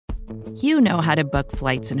You know how to book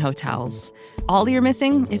flights and hotels. All you're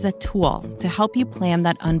missing is a tool to help you plan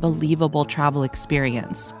that unbelievable travel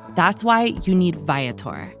experience. That's why you need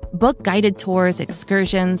Viator. Book guided tours,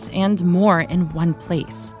 excursions, and more in one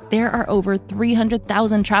place. There are over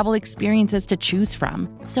 300,000 travel experiences to choose from,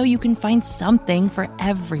 so you can find something for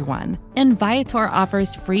everyone. And Viator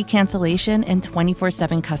offers free cancellation and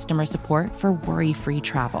 24/7 customer support for worry-free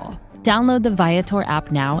travel. Download the Viator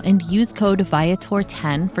app now and use code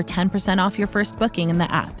Viator10 for 10% off your first booking in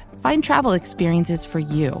the app. Find travel experiences for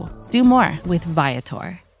you. Do more with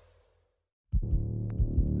Viator.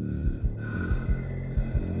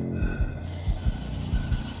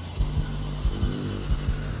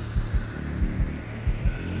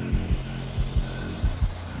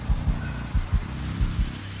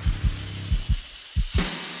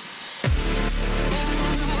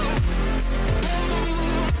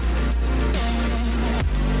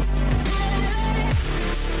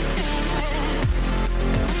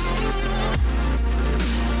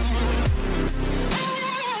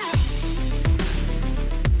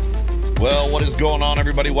 Well, what is going on,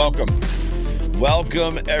 everybody? Welcome,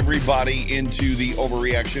 everybody, into the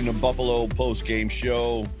Overreaction of Buffalo Postgame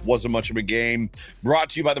show. Wasn't much of a game.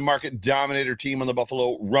 Brought to you by the market dominator team on the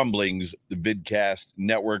Buffalo Rumblings, the Vidcast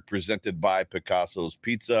Network, presented by Picasso's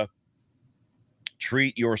Pizza.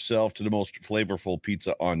 Treat yourself to the most flavorful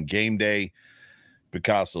pizza on game day.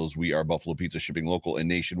 Picasso's, we are Buffalo Pizza, shipping local and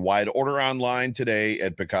nationwide. Order online today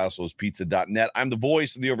at picassospizza.net. I'm the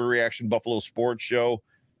voice of the Overreaction Buffalo Sports Show.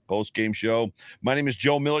 Post-game show. My name is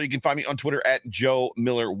Joe Miller. You can find me on Twitter at Joe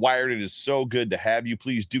Miller Wired. It is so good to have you.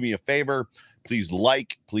 Please do me a favor. Please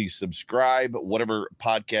like, please subscribe, whatever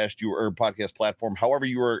podcast platform, however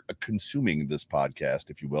you are consuming this podcast,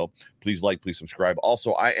 if you will. Please like, please subscribe.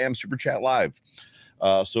 Also, I am Super Chat Live.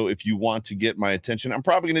 So if you want to get my attention, I'm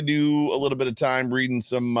probably going to do a little bit of time reading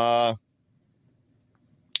some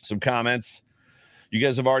comments. You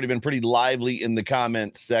guys have already been pretty lively in the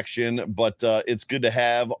comment section, but it's good to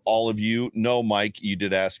have all of you. No, Mike, you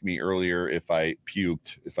did ask me earlier if I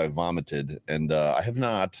puked, if I vomited, and I have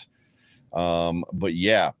not. But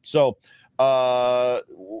yeah, so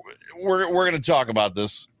we're going to talk about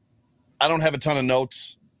this. I don't have a ton of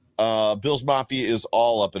notes. Bills Mafia is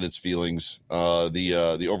all up in its feelings.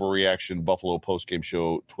 The Overreaction Buffalo Postgame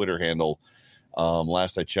Show Twitter handle.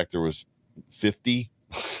 Last I checked, there was 50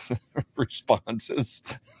 responses.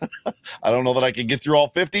 I don't know that I can get through all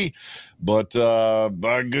 50, but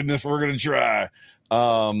by goodness, we're going to try.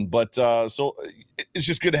 So it's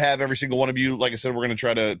just good to have every single one of you. Like I said, we're going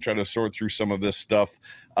to try to sort through some of this stuff.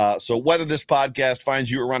 So whether this podcast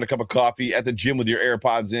finds you around a cup of coffee, at the gym with your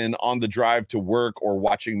AirPods in, on the drive to work, or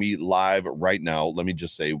watching me live right now, let me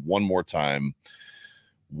just say one more time,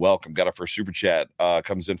 welcome. Got our first super chat.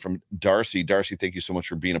 Comes in from Darcy. Darcy, thank you so much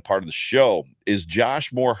for being a part of the show. Is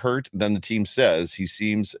Josh more hurt than the team says? He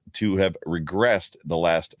seems to have regressed the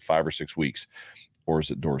last 5 or 6 weeks. Or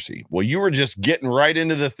is it Dorsey? Well, you were just getting right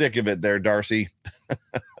into the thick of it there, Darcy.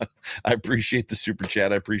 I appreciate the super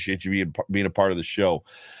chat. I appreciate you being a part of the show.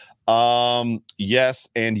 Yes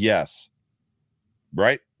and yes.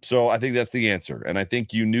 Right? So I think that's the answer. And I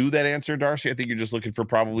think you knew that answer, Darcy. I think you're just looking for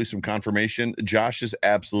probably some confirmation. Josh is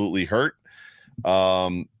absolutely hurt.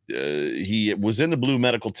 He was in the blue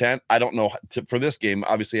medical tent. I don't know for this game,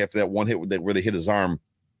 obviously after that one hit where they hit his arm,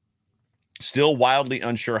 still wildly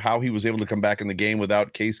unsure how he was able to come back in the game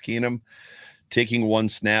without Case Keenum taking one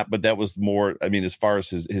snap. But that was more, I mean, as far as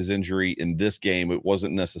his injury in this game, it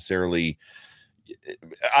wasn't necessarily,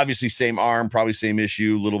 obviously same arm, probably same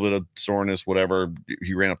issue, a little bit of soreness, whatever.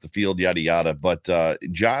 He ran up the field, yada, yada. But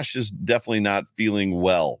Josh is definitely not feeling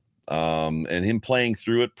well. And him playing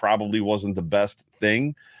through it probably wasn't the best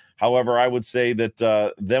thing. However, I would say that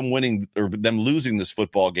them winning or them losing this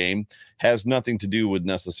football game has nothing to do with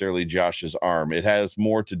necessarily Josh's arm. It has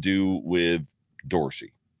more to do with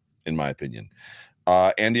Dorsey, in my opinion,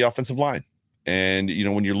 and the offensive line. And, you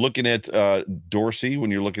know, when you're looking at Dorsey,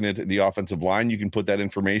 when you're looking at the offensive line, you can put that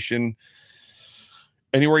information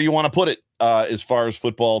anywhere you want to put it as far as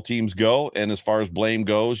football teams go. And as far as blame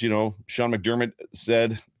goes, you know, Sean McDermott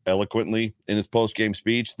said eloquently in his post-game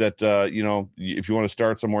speech that, you know, if you want to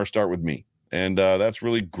start somewhere, start with me. And that's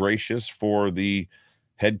really gracious for the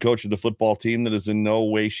head coach of the football team that is in no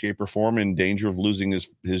way, shape, or form in danger of losing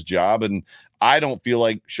his job. And I don't feel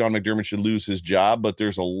like Sean McDermott should lose his job, but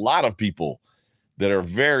there's a lot of people that are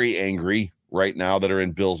very angry right now that are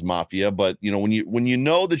in Bills Mafia. But, you know, when you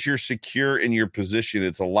know that you're secure in your position,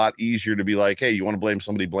 it's a lot easier to be like, hey, you want to blame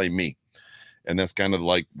somebody, blame me. And that's kind of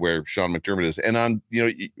like where Sean McDermott is. And on, you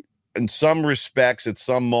know, in some respects, at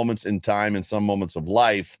some moments in time, in some moments of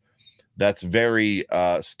life, That's very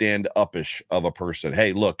stand-up-ish of a person.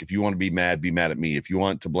 Hey, look, if you want to be mad at me. If you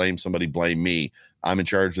want to blame somebody, blame me. I'm in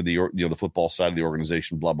charge of the football side of the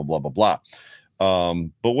organization, blah, blah, blah, blah,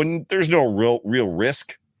 blah. But when there's no real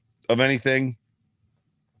risk of anything,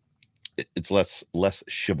 it's less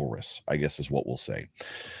chivalrous, I guess is what we'll say.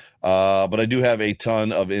 But I do have a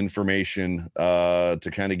ton of information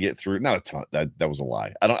to kind of get through. Not a ton. That was a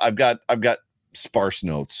lie. I've got sparse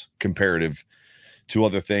notes comparative to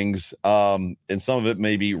other things. And some of it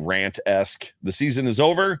may be rant-esque. The season is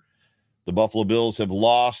over. The Buffalo Bills have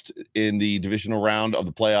lost in the divisional round of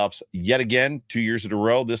the playoffs yet again, 2 years in a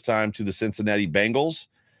row, this time to the Cincinnati Bengals.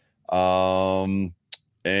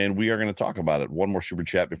 And we are going to talk about it. One more super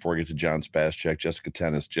chat before I get to John Spascheck. Jessica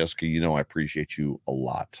Tennis. Jessica, I appreciate you a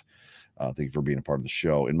lot. Thank you for being a part of the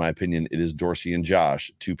show. In my opinion, it is Dorsey and Josh,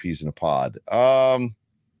 two peas in a pod.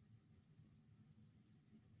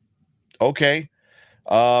 Okay.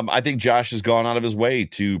 I think Josh has gone out of his way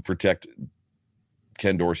to protect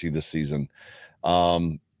Ken Dorsey this season.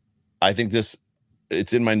 I think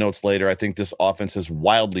it's in my notes later. I think this offense has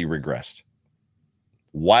wildly regressed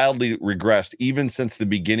even since the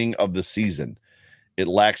beginning of the season. It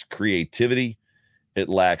lacks creativity. It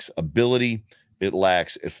lacks ability. It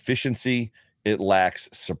lacks efficiency. It lacks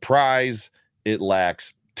surprise. It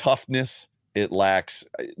lacks toughness. It lacks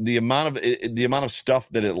the amount of stuff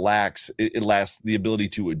that it lacks. It lacks the ability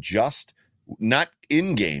to adjust, not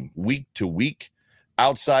in game, week to week.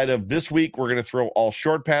 Outside of this week, we're going to throw all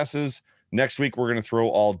short passes. Next week, we're going to throw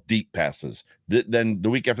all deep passes. Then the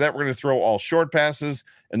week after that, we're going to throw all short passes.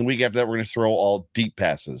 And the week after that, we're going to throw all deep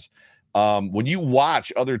passes. When you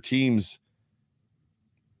watch other teams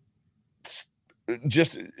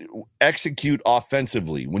just execute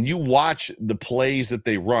offensively, when you watch the plays that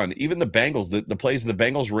they run, even the Bengals, the plays the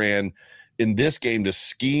Bengals ran in this game to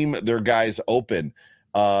scheme their guys open,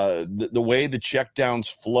 the way the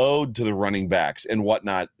checkdowns flowed to the running backs and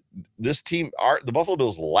whatnot, this team, the Buffalo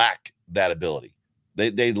Bills lack that ability.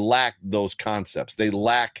 They lack those concepts. They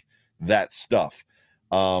lack that stuff.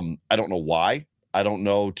 I don't know why. I don't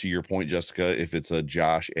know, to your point, Jessica, if it's a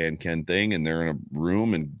Josh and Ken thing and they're in a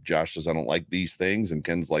room and Josh says, I don't like these things. And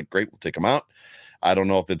Ken's like, great, we'll take them out. I don't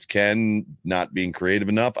know if it's Ken not being creative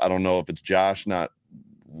enough. I don't know if it's Josh not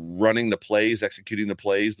running the plays, executing the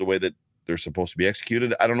plays the way that they're supposed to be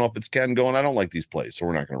executed. I don't know if it's Ken going, I don't like these plays, so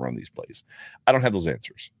we're not going to run these plays. I don't have those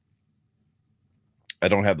answers.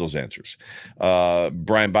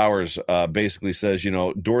 Brian Bowers basically says,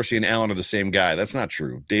 Dorsey and Allen are the same guy. That's not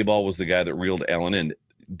true. Daboll was the guy that reeled Allen in.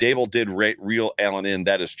 Daboll did reel Allen in.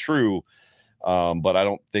 That is true. But I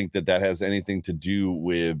don't think that has anything to do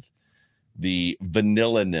with the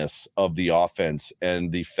vanilla-ness of the offense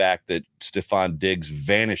and the fact that Stephon Diggs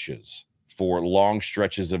vanishes for long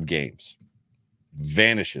stretches of games.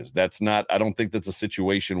 Vanishes. I don't think that's a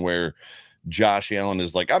situation where Josh Allen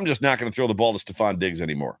is like, I'm just not going to throw the ball to Stephon Diggs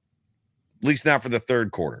anymore. At least not for the third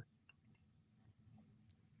quarter.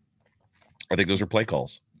 I think those are play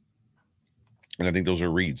calls. And I think those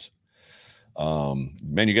are reads.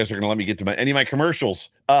 Man, you guys are going to let me get to any of my commercials.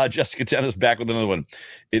 Jessica Tennis back with another one.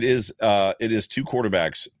 It is two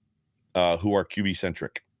quarterbacks who are QB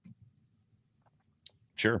centric.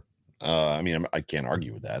 Sure. I can't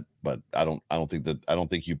argue with that, but I don't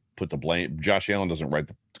think you put the blame. Josh Allen doesn't write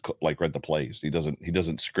the plays. He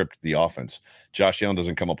doesn't script the offense. Josh Allen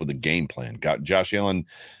doesn't come up with a game plan. Josh Allen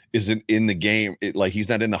isn't in the game. He's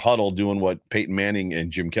not in the huddle doing what Peyton Manning and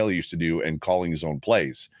Jim Kelly used to do and calling his own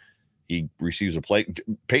plays. He receives a play.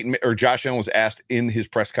 Josh Allen was asked in his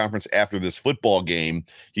press conference after this football game.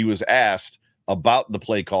 He was asked about the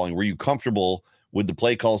play calling. Were you comfortable with the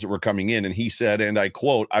play calls that were coming in? And he said, and I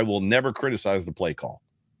quote, I will never criticize the play call.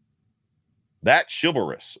 That's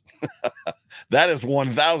chivalrous. That is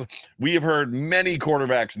 1,000. We have heard many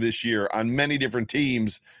quarterbacks this year on many different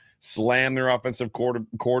teams slam their offensive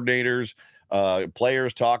coordinators.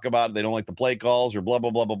 Players talk about it. They don't like the play calls or blah,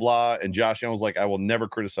 blah, blah, blah, blah. And Josh Allen was like, I will never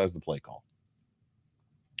criticize the play call.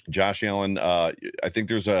 Josh Allen, I think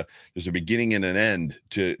there's a beginning and an end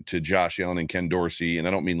to Josh Allen and Ken Dorsey. And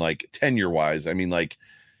I don't mean like tenure wise. I mean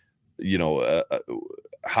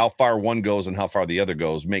how far one goes and how far the other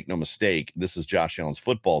goes. Make no mistake, this is Josh Allen's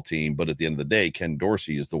football team. But at the end of the day, Ken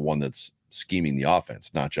Dorsey is the one that's scheming the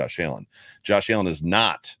offense, not Josh Allen. Josh Allen is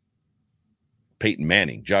not Peyton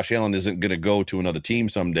Manning. Josh Allen isn't going to go to another team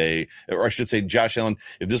someday. Or I should say, Josh Allen,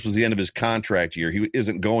 if this was the end of his contract year, he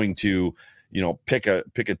isn't going to pick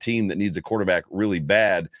a team that needs a quarterback really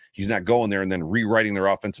bad. He's not going there and then rewriting their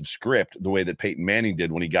offensive script the way that Peyton Manning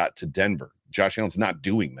did when he got to Denver. Josh Allen's not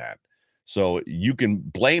doing that. So you can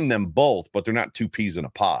blame them both, but they're not two peas in a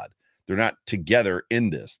pod. They're not together in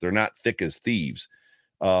this. They're not thick as thieves.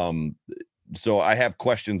 So I have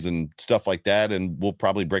questions and stuff like that, and we'll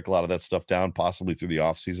probably break a lot of that stuff down possibly through the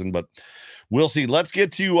offseason, but we'll see. Let's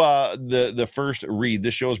get to the first read.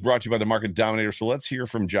 This show is brought to you by the Market Dominator, so let's hear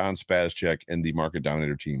from John Spazchek and the Market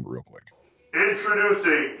Dominator team real quick.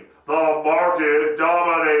 Introducing the Market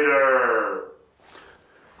Dominator.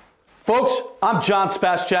 Folks, I'm John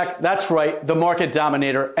Spazchek. That's right, the Market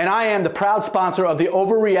Dominator, and I am the proud sponsor of the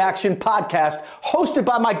Overreaction podcast hosted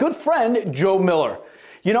by my good friend, Joe Miller.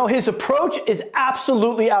 You know, his approach is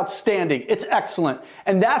absolutely outstanding. It's excellent.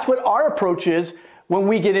 And that's what our approach is when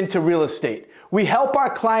we get into real estate. We help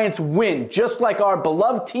our clients win, just like our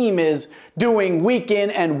beloved team is doing week in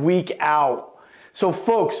and week out. So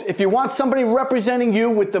folks, if you want somebody representing you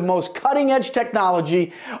with the most cutting edge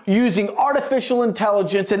technology, using artificial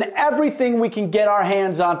intelligence and everything we can get our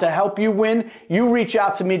hands on to help you win, you reach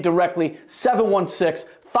out to me directly,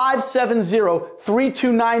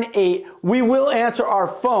 716-570-3298. We will answer our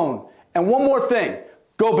phone. And one more thing,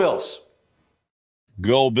 go Bills.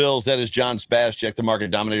 Go Bills. That is John Spazchek, the Market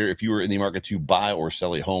Dominator. If you are in the market to buy or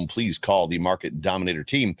sell a home, please call the Market Dominator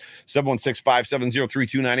team.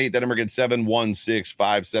 716-570-3298. That number again,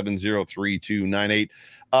 716-570-3298.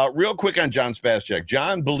 Real quick on John Spazchek.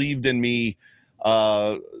 John believed in me.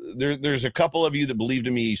 There's a couple of you that believed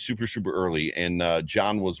in me super, super early, and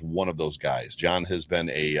John was one of those guys. John has been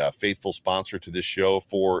a faithful sponsor to this show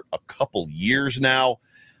for a couple years now,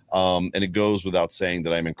 and it goes without saying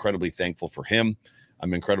that I'm incredibly thankful for him.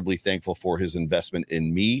 I'm incredibly thankful for his investment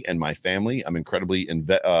in me and my family. I'm incredibly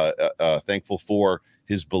thankful for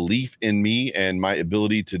his belief in me and my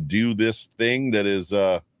ability to do this thing that is,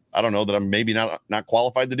 I don't know, that I'm maybe not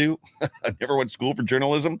qualified to do. I never went to school for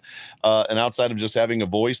journalism. And outside of just having a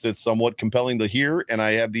voice that's somewhat compelling to hear, and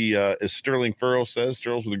I have the, as Sterling Furrow says,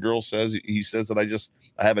 Sterls with the Girls says, he says that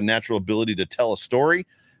I have a natural ability to tell a story.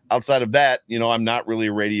 Outside of that, you know, I'm not really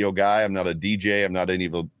a radio guy. I'm not a DJ. I'm not any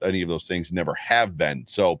of those things. Never have been.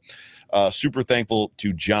 So super thankful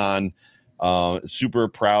to John. Super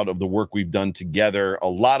proud of the work we've done together. A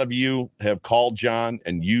lot of you have called John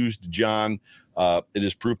and used John. It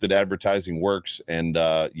is proof that advertising works. And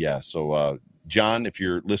so John, if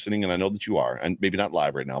you're listening, and I know that you are, and maybe not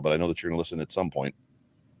live right now, but I know that you're going to listen at some point.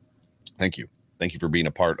 Thank you. Thank you for being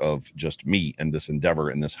a part of just me and this endeavor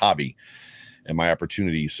and this hobby. And my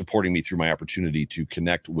opportunity, supporting me through my opportunity to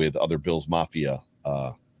connect with other Bills Mafia,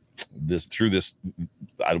 this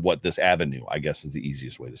avenue, I guess, is the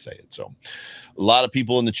easiest way to say it. So, a lot of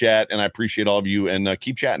people in the chat, and I appreciate all of you. And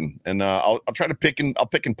keep chatting. And I'll try to pick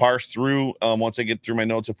and parse through once I get through my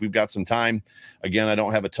notes if we've got some time. Again, I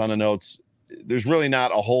don't have a ton of notes. There's really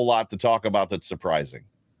not a whole lot to talk about that's surprising,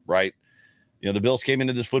 right? You know, the Bills came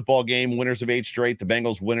into this football game winners of 8 straight. The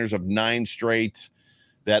Bengals winners of 9 straight.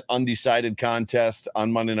 That undecided contest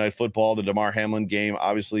on Monday Night Football, the Damar Hamlin game,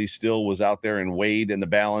 obviously still was out there and weighed in the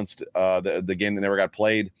balanced, the game that never got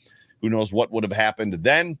played. Who knows what would have happened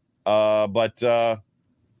then? But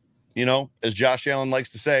you know, as Josh Allen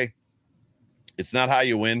likes to say, it's not how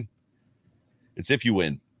you win, it's if you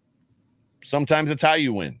win. Sometimes it's how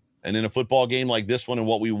you win. And in a football game like this one and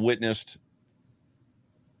what we witnessed,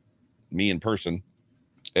 me in person,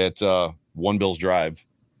 at One Bills Drive,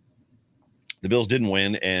 the Bills didn't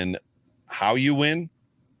win, and how you win,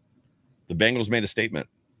 the Bengals made a statement.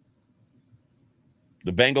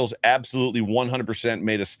 The Bengals absolutely 100%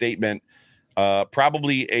 made a statement,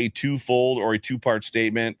 probably a twofold or a two-part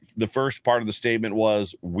statement. The first part of the statement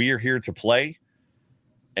was, we're here to play,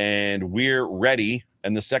 and we're ready.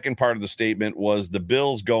 And the second part of the statement was the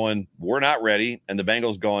Bills going, we're not ready, and the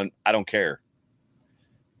Bengals going, I don't care,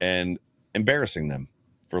 and embarrassing them,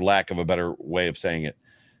 for lack of a better way of saying it.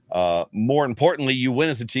 More importantly, you win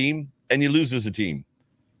as a team and you lose as a team.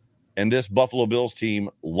 And this Buffalo Bills team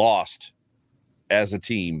lost as a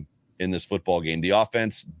team in this football game. The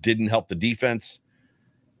offense didn't help the defense.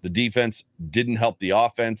 The defense didn't help the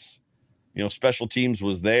offense. You know, special teams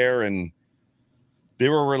was there, and they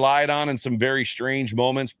were relied on in some very strange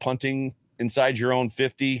moments, punting inside your own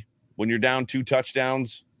 50 when you're down 2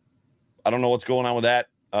 touchdowns. I don't know what's going on with that.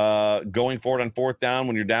 Going for it on 4th down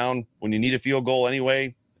when you're down, when you need a field goal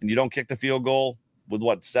anyway, and you don't kick the field goal with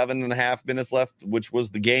 7.5 minutes left, which was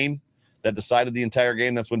the game that decided the entire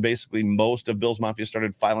game. That's when basically most of Bills Mafia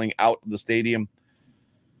started filing out of the stadium.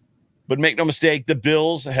 But make no mistake, the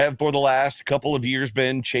Bills have for the last couple of years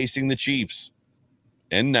been chasing the Chiefs.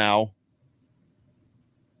 And now,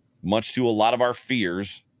 much to a lot of our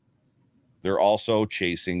fears, they're also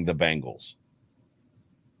chasing the Bengals.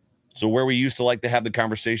 So where we used to like to have the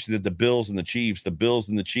conversation that the Bills and the Chiefs,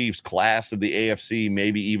 class of the AFC,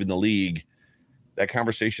 maybe even the league, that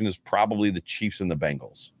conversation is probably the Chiefs and the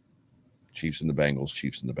Bengals. Chiefs and the Bengals,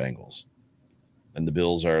 Chiefs and the Bengals. And the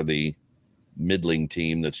Bills are the middling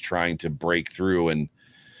team that's trying to break through and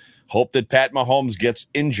hope that Pat Mahomes gets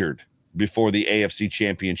injured before the AFC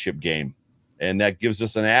Championship game. And that gives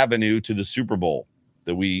us an avenue to the Super Bowl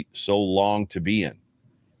that we so long to be in.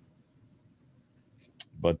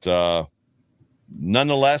 But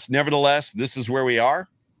nevertheless, this is where we are.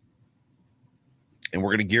 And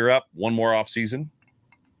we're going to gear up one more offseason.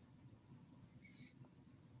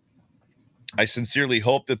 I sincerely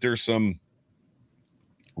hope that there's some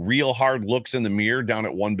real hard looks in the mirror down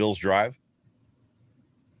at One Bills Drive.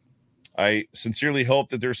 I sincerely hope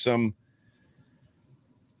that there's some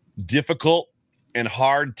difficult and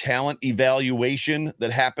hard talent evaluation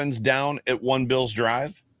that happens down at One Bills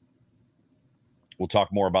Drive. We'll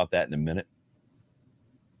talk more about that in a minute.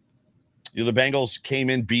 The Bengals came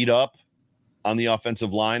in beat up on the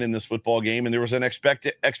offensive line in this football game, and there was an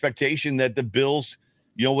expectation that the Bills,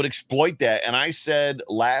 would exploit that. And I said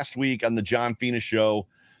last week on the John Fina show,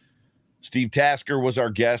 Steve Tasker was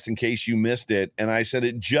our guest in case you missed it, and I said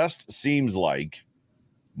it just seems like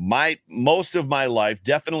most of my life,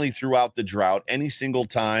 definitely throughout the drought, any single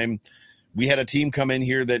time we had a team come in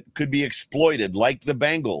here that could be exploited, like the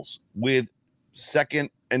Bengals, with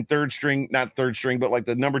second and third string, not third string, but like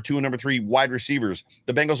the number 2 and number 3 wide receivers.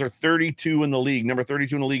 The Bengals are 32 in the league, number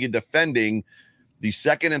 32 in the league in defending. The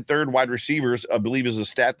second and third wide receivers, I believe, is a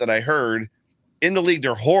stat that I heard. In the league,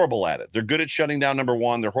 they're horrible at it. They're good at shutting down number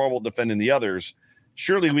 1. They're horrible at defending the others.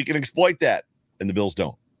 Surely we can exploit that, and the Bills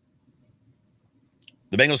don't.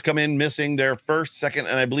 The Bengals come in missing their first, second,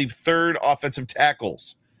 and I believe third offensive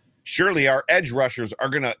tackles. Surely our edge rushers are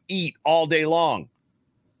going to eat all day long.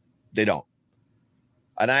 They don't.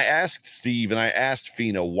 And I asked Steve and I asked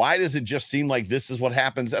Fina, why does it just seem like this is what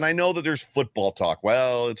happens? And I know that there's football talk.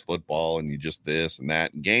 Well, it's football and you just this and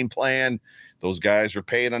that and game plan. Those guys are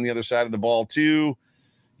paid on the other side of the ball too.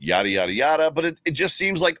 Yada, yada, yada. But it just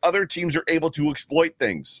seems like other teams are able to exploit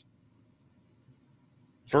things.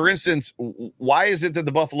 For instance, why is it that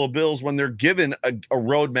the Buffalo Bills, when they're given a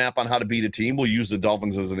roadmap on how to beat a team, we'll use the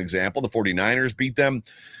Dolphins as an example. The 49ers beat them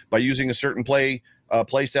by using a certain play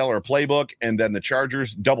style or a playbook, and then the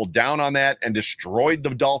Chargers doubled down on that and destroyed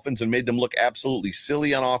the Dolphins and made them look absolutely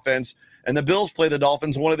silly on offense. And the Bills play the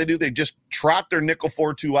Dolphins. What do? They just trot their nickel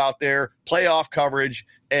 4-2 out there, play off coverage,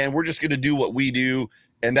 and we're just going to do what we do,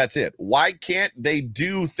 and that's it. Why can't they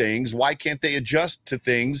do things? Why can't they adjust to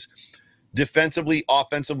things defensively,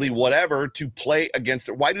 offensively, whatever, to play against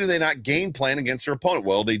it? Why do they not game plan against their opponent?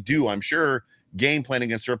 Well, they do, I'm sure, game plan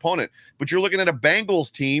against their opponent. But you're looking at a Bengals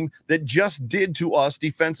team that just did to us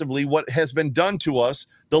defensively what has been done to us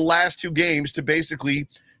the last 2 games to basically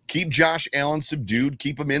keep Josh Allen subdued,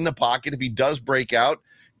 keep him in the pocket. If he does break out,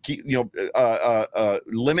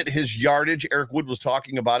 limit his yardage. Eric Wood was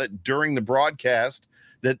talking about it during the broadcast,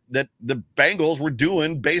 that the Bengals were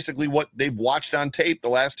doing basically what they've watched on tape the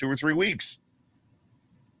last 2 or 3 weeks.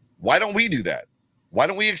 Why don't we do that? Why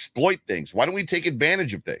don't we exploit things? Why don't we take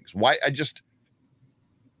advantage of things? If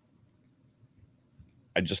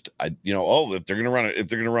they're going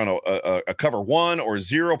to run a cover 1 or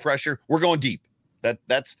 0 pressure, we're going deep.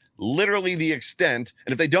 That's literally the extent.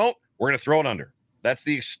 And if they don't, we're going to throw it under. That's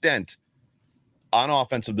the extent on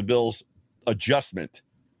offense of the Bills' adjustment.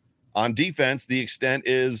 On defense, the extent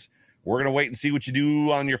is we're going to wait and see what you do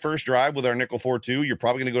on your first drive with our nickel 4-2. You're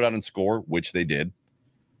probably going to go down and score, which they did.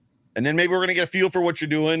 And then maybe we're going to get a feel for what you're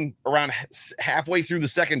doing around halfway through the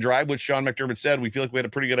second drive, which Sean McDermott said we feel like we had a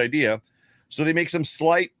pretty good idea. So they make some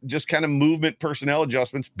slight just kind of movement personnel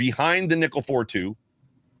adjustments behind the nickel 4-2.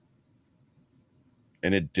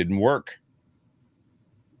 And it didn't work.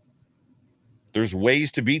 There's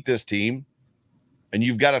ways to beat this team. And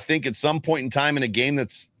you've got to think at some point in time in a game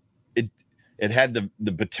it had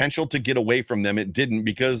the potential to get away from them. It didn't,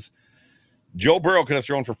 because Joe Burrow could have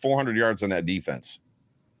thrown for 400 yards on that defense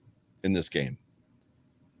in this game.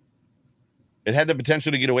 It had the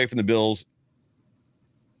potential to get away from the Bills.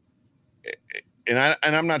 And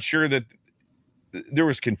I'm not sure that there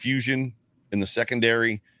was confusion in the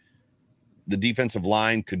secondary. The defensive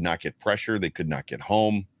line could not get pressure. They could not get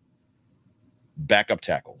home. Backup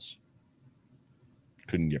tackles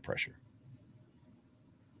couldn't get pressure.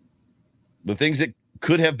 The things that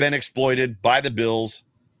could have been exploited by the Bills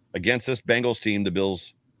against this Bengals team, the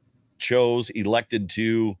Bills elected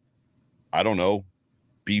to, I don't know,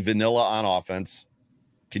 be vanilla on offense.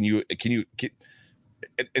 Can you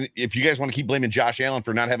if you guys want to keep blaming Josh Allen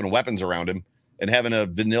for not having weapons around him and having a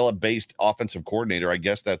vanilla-based offensive coordinator, I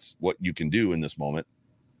guess that's what you can do in this moment.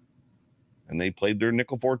 And they played their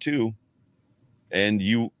nickel 4-2. And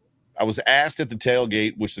I was asked at the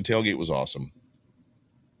tailgate, which the tailgate was awesome.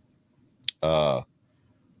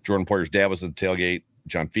 Jordan Poyer's dad was at the tailgate.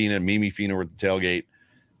 John Fina, Mimi Fina were at the tailgate.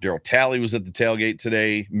 Daryl Talley was at the tailgate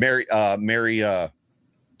today. Mary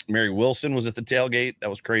Wilson was at the tailgate. That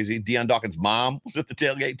was crazy. Deion Dawkins' mom was at the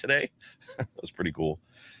tailgate today. That was pretty cool.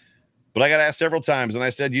 But I got asked several times, and I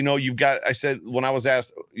said, I said, when I was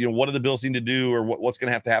asked, what do the Bills need to do, or what's going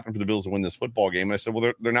to have to happen for the Bills to win this football game? And I said,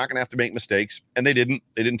 well, they're not going to have to make mistakes. And they didn't.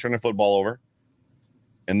 They didn't turn the football over.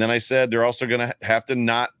 And then I said, they're also going to have to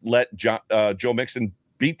not let Joe Mixon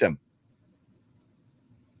beat them.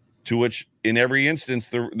 To which, in every instance,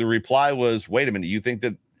 the reply was, wait a minute, you think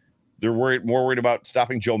that they're more worried about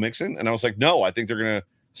stopping Joe Mixon? And I was like, no, I think they're going to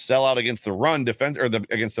sell out against the run defense, or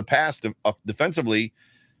against the pass defensively,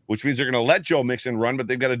 which means they're going to let Joe Mixon run, but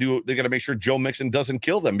they've got to make sure Joe Mixon doesn't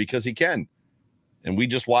kill them, because he can. And we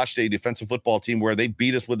just watched a defensive football team where they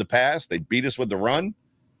beat us with the pass, they beat us with the run.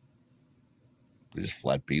 They just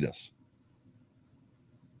flat beat us.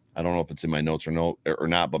 I don't know if it's in my notes or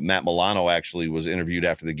not, but Matt Milano actually was interviewed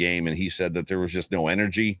after the game, and he said that there was just no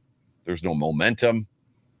energy. There was no momentum.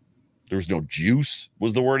 There was no juice,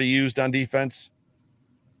 was the word he used on defense.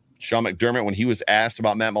 Sean McDermott, when he was asked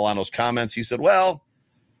about Matt Milano's comments, he said, well,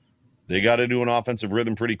 they got to do an offensive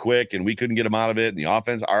rhythm pretty quick, and we couldn't get them out of it. And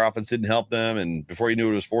our offense didn't help them. And before you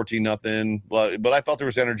knew it was 14-0. But I felt there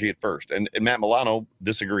was energy at first. And Matt Milano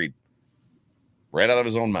disagreed right out of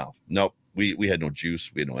his own mouth. Nope. We had no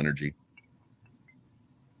juice. We had no energy.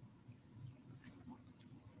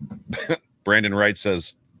 Brandon Wright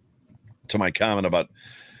says, to my comment about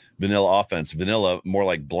vanilla offense, vanilla more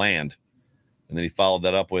like bland. And then he followed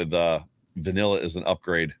that up with vanilla is an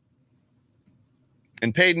upgrade.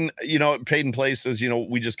 And Peyton Place says,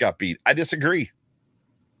 we just got beat. I disagree.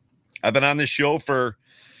 I've been on this show for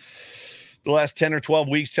the last 10 or 12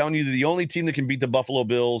 weeks telling you that the only team that can beat the Buffalo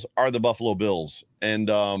Bills are the Buffalo Bills. And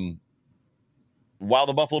while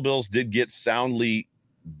the Buffalo Bills did get soundly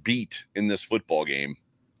beat in this football game,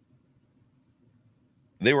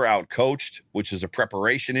 they were out-coached, which is a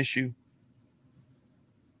preparation issue.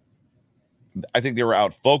 I think they were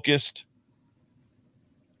out-focused.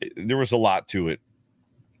 There was a lot to it.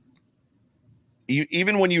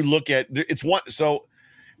 Even when you look at it's one, so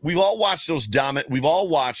we've all watched those dominant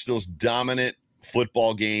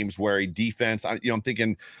football games where a defense, I'm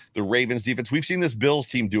thinking the Ravens defense. We've seen this Bills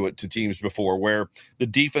team do it to teams before, where the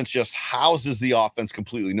defense just houses the offense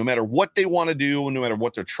completely. No matter what they want to do, no matter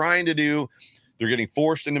what they're trying to do, they're getting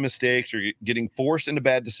forced into mistakes. They're getting forced into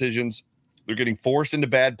bad decisions. They're getting forced into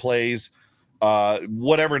bad plays.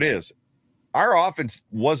 Whatever it is, our offense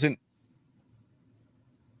wasn't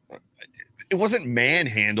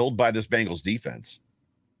manhandled by this Bengals defense.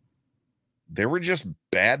 They were just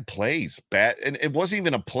bad plays, and it wasn't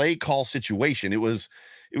even a play call situation. It was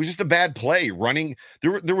just a bad play running.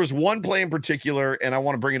 There was one play in particular, and I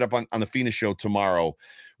want to bring it up on the Phoenix show tomorrow,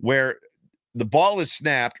 where the ball is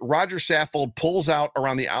snapped. Roger Saffold pulls out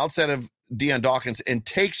around the outside of Deion Dawkins and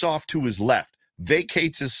takes off to his left,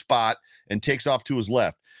 vacates his spot and takes off to his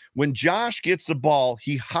left. When Josh gets the ball,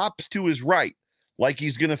 he hops to his right like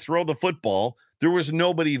he's going to throw the football. There was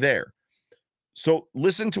nobody there. So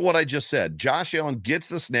listen to what I just said. Josh Allen gets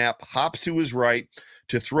the snap, hops to his right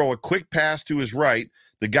to throw a quick pass to his right.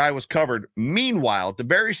 The guy was covered. Meanwhile, at the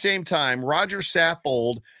very same time, Roger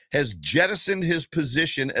Saffold has jettisoned his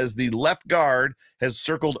position as the left guard, has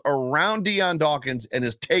circled around Deion Dawkins, and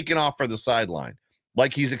has taken off for the sideline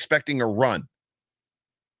like he's expecting a run.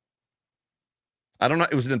 I don't know.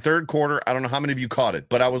 It was in the third quarter. I don't know how many of you caught it,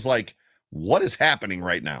 but I was like, what is happening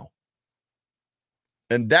right now?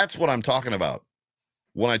 And that's what I'm talking about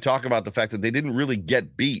when I talk about the fact that they didn't really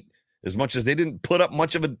get beat as much as they didn't put up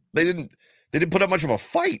much of a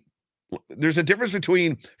fight. There's a difference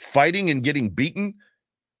between fighting and getting beaten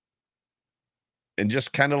and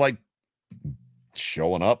just kind of like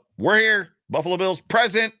showing up. We're here. Buffalo Bills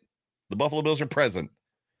present. The Buffalo Bills are present.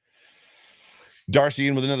 Darcy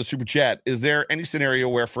in with another super chat. Is there any scenario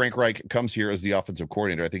where Frank Reich comes here as the offensive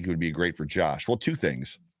coordinator? I think it would be great for Josh. Well, two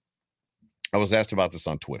things. I was asked about this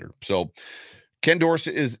on Twitter. So Ken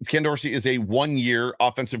Dorsey is a 1-year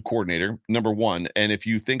offensive coordinator, number one. And if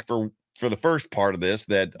you think for the first part of this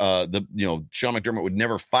that Sean McDermott would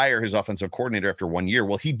never fire his offensive coordinator after 1 year,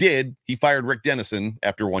 well, he did. He fired Rick Dennison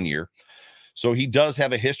after 1 year. So he does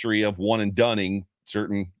have a history of one and doneing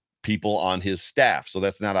certain people on his staff. So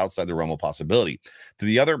that's not outside the realm of possibility. To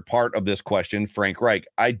the other part of this question, Frank Reich,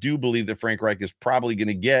 I do believe that Frank Reich is probably going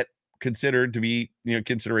to get considered to be,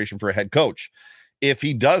 consideration for a head coach. If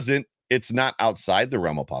he doesn't, it's not outside the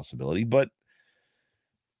realm of possibility. But,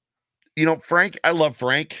 Frank, I love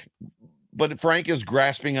Frank. but Frank is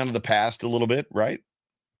grasping onto the past a little bit, right?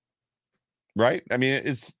 Right? I mean,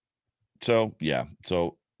 yeah.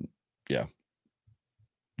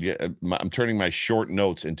 I'm turning my short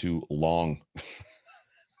notes into long,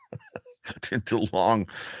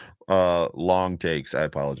 long takes. I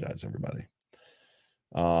apologize, everybody.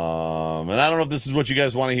 And I don't know if this is what you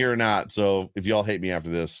guys want to hear or not. So if y'all hate me after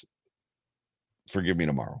this, forgive me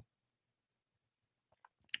tomorrow.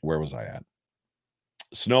 Where was I at?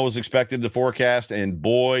 Snow was expected in the forecast, and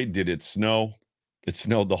boy, did it snow. It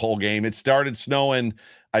snowed the whole game. It started snowing.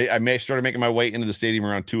 I started making my way into the stadium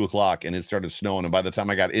around 2:00, and it started snowing. And by the time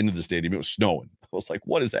I got into the stadium, it was snowing. I was like,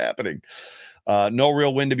 what is happening? No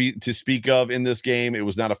real wind to speak of in this game. It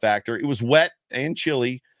was not a factor. It was wet and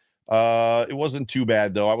chilly. It wasn't too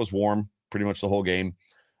bad, though. I was warm pretty much the whole game.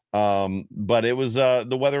 But it was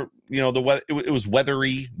the weather, the weather, it was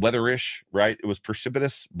weatherish, right? It was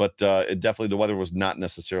precipitous, but the weather was not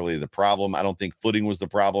necessarily the problem. I don't think footing was the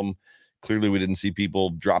problem. Clearly, we didn't see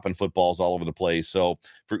people dropping footballs all over the place. So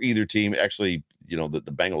for either team, actually,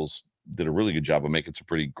 the Bengals did a really good job of making some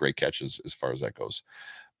pretty great catches as far as that goes.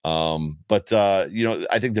 But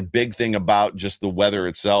I think the big thing about just the weather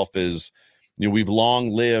itself is, we've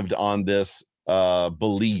long lived on this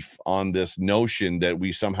belief, on this notion that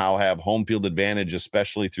we somehow have home field advantage,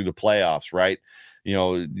 especially through the playoffs, right?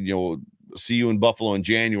 See you in Buffalo in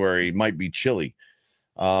January might be chilly.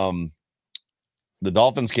 The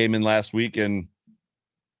Dolphins came in last week and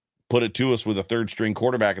put it to us with a third-string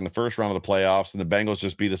quarterback in the first round of the playoffs, and the Bengals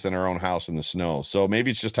just beat us in our own house in the snow. So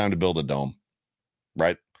maybe it's just time to build a dome,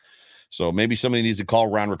 right? So maybe somebody needs to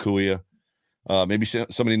call Ron Raccuia. Maybe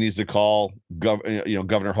somebody needs to call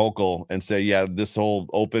Governor Hochul and say, yeah, this whole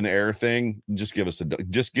open air thing, just give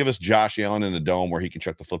us Josh Allen in a dome where he can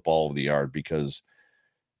chuck the football over the yard, because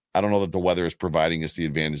I don't know that the weather is providing us the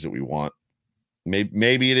advantage that we want.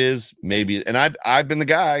 Maybe it is. Maybe. And I've been the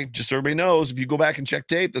guy, just so everybody knows, if you go back and check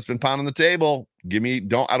tape, that's been pounding the table. I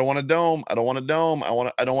don't want a dome. I don't want a dome. I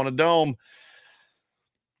don't want a dome.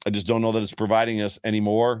 I just don't know that it's providing us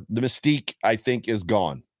anymore. The mystique, I think, is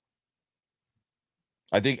gone.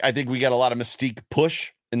 I think we got a lot of mystique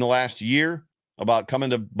push in the last year about coming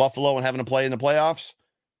to Buffalo and having to play in the playoffs.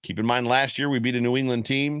 Keep in mind, last year we beat a New England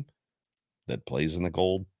team that plays in the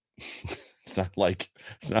cold. It's not like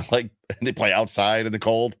they play outside in the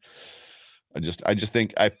cold. I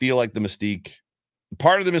feel like the mystique,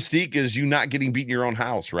 part of the mystique is you not getting beat in your own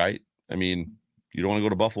house, right? I mean, you don't want to go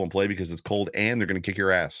to Buffalo and play because it's cold and they're going to kick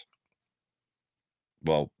your ass.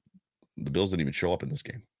 Well, the Bills didn't even show up in this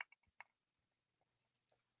game.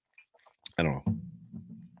 I don't know.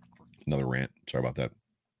 Another rant. Sorry about that.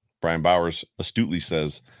 Brian Bowers astutely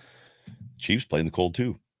says, Chiefs play in the cold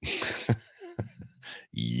too.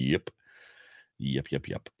 Yep.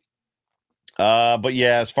 But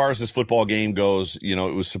yeah, as far as this football game goes, it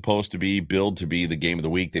was supposed to be billed to be the game of the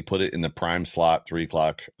week. They put it in the prime slot,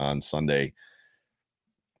 3:00 on Sunday.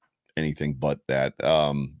 Anything but that.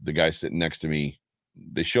 The guy sitting next to me,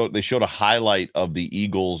 they showed a highlight of the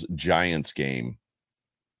Eagles-Giants game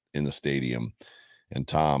in the stadium. And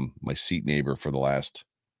Tom, my seat neighbor for the last,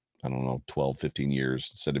 12, 15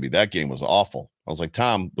 years, said to me, that game was awful. I was like,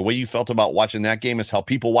 Tom, the way you felt about watching that game is how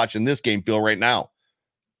people watching this game feel right now.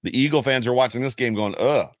 The Eagle fans are watching this game going,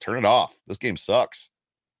 turn it off. This game sucks.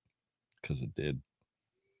 Because it did.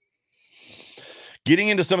 Getting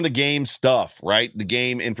into some of the game stuff, right? The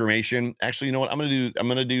game information. Actually, you know what? I'm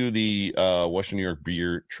gonna do the Western New York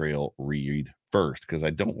Beer Trail read first, because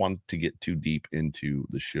I don't want to get too deep into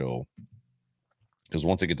the show. Because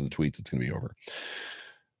once I get to the tweets, it's gonna be over.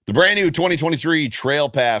 The brand new 2023 Trail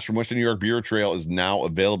Pass from Western New York Beer Trail is now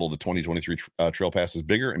available. The 2023 Trail Pass is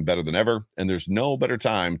bigger and better than ever, and there's no better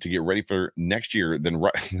time to get ready for next year than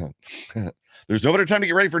there's no better time to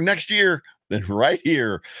get ready for next year than right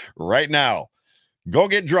here, right now. Go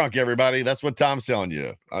get drunk, everybody. That's what Tom's telling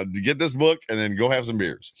you. Get this book and then go have some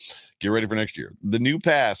beers. Get ready for next year. The new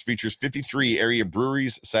pass features 53 area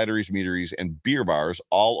breweries, cideries, meaderies, and beer bars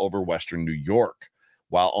all over Western New York.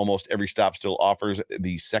 While almost every stop still offers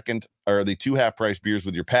the 2 half-price beers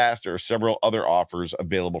with your pass, there are several other offers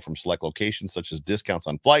available from select locations, such as discounts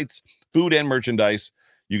on flights, food, and merchandise.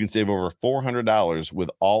 You can save over $400 with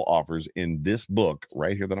all offers in this book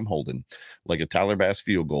right here that I'm holding. Like a Tyler Bass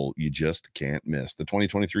field goal, you just can't miss. The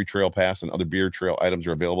 2023 Trail Pass and other beer trail items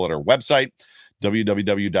are available at our website,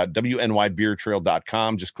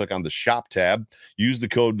 www.wnybeertrail.com. Just click on the shop tab. Use the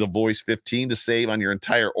code TheVoice15 to save on your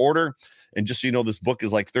entire order. And just so you know, this book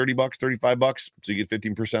is like $30, $35, so you get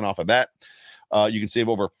 15% off of that. You can save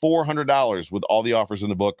over $400 with all the offers in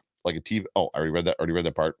the book. like a TV. Oh, I already read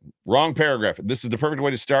that part. Wrong paragraph. This is the perfect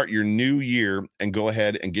way to start your new year and go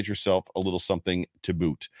ahead and get yourself a little something to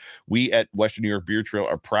boot. We at Western New York Beer Trail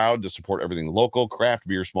are proud to support everything local, craft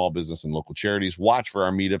beer, small business, and local charities. Watch for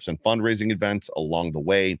our meetups and fundraising events along the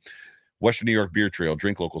way. Western New York Beer Trail,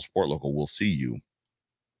 drink local, support local. We'll see you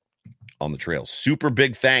on the trail. Super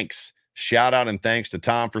big thanks. Shout out and thanks to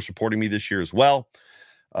Tom for supporting me this year as well.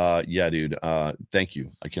 Yeah, dude. Thank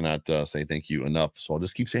you. I cannot say thank you enough. So I'll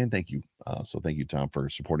just keep saying thank you. So thank you, Tom, for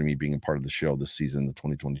supporting me, being a part of the show this season, the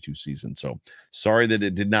 2022 season. So sorry that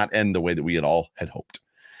it did not end the way that we had all had hoped.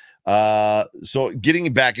 So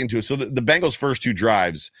getting back into it. So the Bengals' first two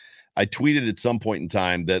drives, I tweeted at some point in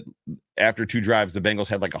time that after two drives, the Bengals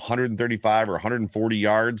had like 135 or 140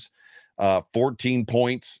 yards, 14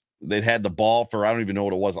 points. They'd had the ball for, I don't even know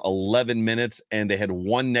what it was, 11 minutes, and they had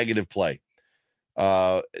one negative play.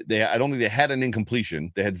 I don't think they had an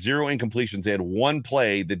incompletion. They had 0 incompletions. They had one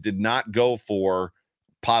play that did not go for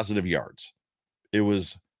positive yards. It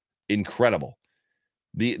was incredible.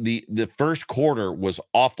 The first quarter was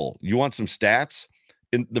awful. You want some stats?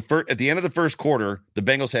 At the end of the first quarter, the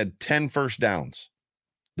Bengals had 10 first downs.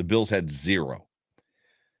 The Bills had 0.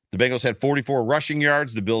 The Bengals had 44 rushing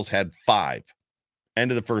yards. The Bills had 5. End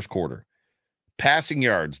of the first quarter. Passing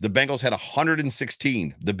yards, the Bengals had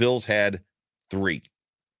 116. The Bills had 3.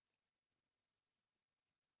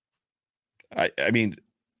 I mean,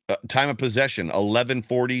 time of possession,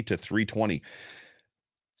 11:40 to 3:20.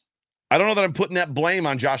 I don't know that I'm putting that blame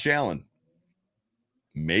on Josh Allen.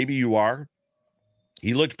 Maybe you are.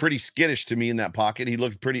 He looked pretty skittish to me in that pocket. He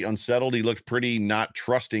looked pretty unsettled. He looked pretty not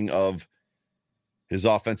trusting of his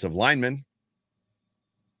offensive linemen.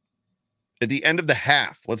 At the end of the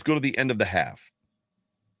half, let's go to the end of the half.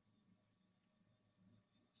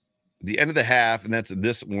 The end of the half, and that's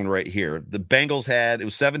this one right here. The Bengals it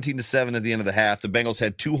was 17-7 at the end of the half. The Bengals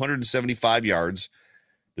had 275 yards.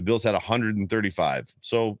 The Bills had 135.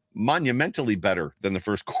 So monumentally better than the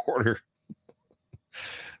first quarter.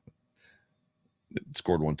 It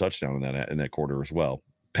scored one touchdown in that quarter as well.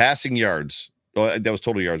 Passing yards. Oh, that was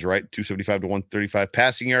total yards, right? 275 to 135.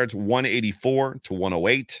 Passing yards, 184 to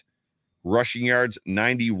 108. Rushing yards,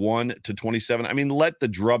 91 to 27. I mean, let the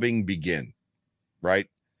drubbing begin, right?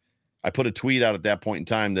 I put a tweet out at that point in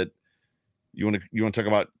time that you want to talk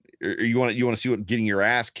about, or you want to see what getting your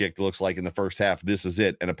ass kicked looks like in the first half. This is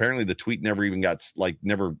it. And apparently the tweet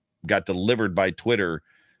never got delivered by Twitter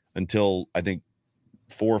until I think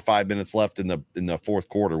 4 or 5 minutes left in the fourth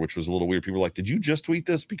quarter, which was a little weird. People were like, did you just tweet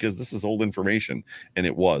this? Because this is old information. And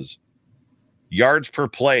it was. Yards per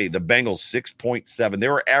play, the Bengals 6.7. They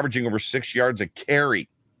were averaging over 6 yards a carry.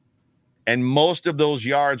 And most of those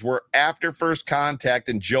yards were after first contact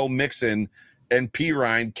and Joe Mixon and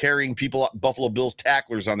Pirine carrying Buffalo Bills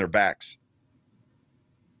tacklers on their backs.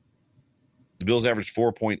 The Bills averaged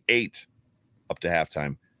 4.8 up to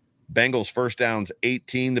halftime. Bengals first downs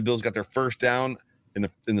 18. The Bills got their first down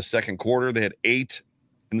in the second quarter. They had 8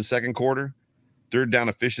 in the second quarter. Third down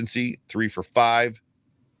efficiency, 3 for 5,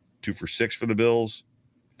 2 for 6 for the Bills.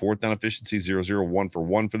 Fourth down efficiency, 0-0, 1 for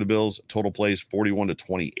 1 for the Bills. Total plays 41 to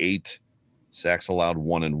 28. Sacks allowed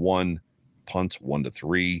 1 and 1. Punts 1 to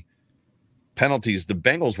 3. Penalties. The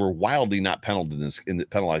Bengals were wildly not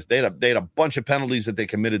penalized. They had a bunch of penalties that they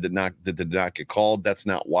committed that did not get called. That's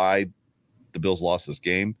not why the Bills lost this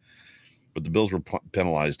game, but the Bills were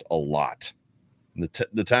penalized a lot. And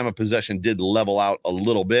the time of possession did level out a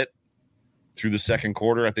little bit through the second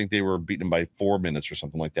quarter. I think they were beaten by 4 minutes or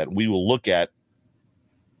something like that. We will look at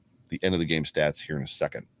the end of the game stats here in a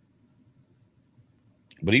second.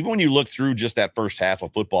 But even when you look through just that first half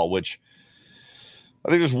of football, which I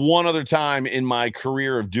think there's one other time in my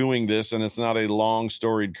career of doing this, and it's not a long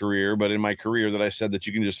storied career, but in my career that I said that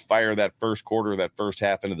you can just fire that first quarter, that first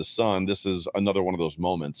half into the sun. This is another one of those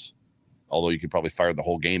moments, although you could probably fire the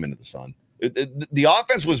whole game into the sun. The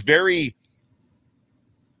offense was very,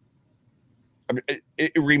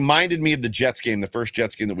 it reminded me of the Jets game, the first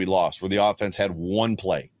Jets game that we lost, where the offense had one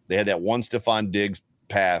play. They had that one Stephon Diggs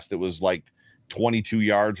pass that was like 22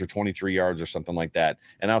 yards or 23 yards or something like that.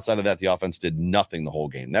 And outside of that, the offense did nothing the whole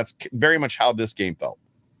game. That's very much how this game felt.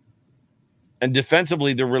 And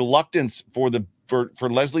defensively, the reluctance for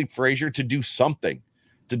Leslie Frazier to do something,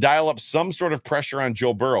 to dial up some sort of pressure on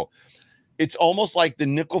Joe Burrow. It's almost like the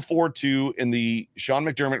nickel 4-2 in the Sean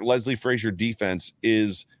McDermott, Leslie Frazier defense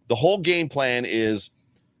is the whole game plan is,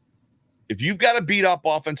 if you've got a beat up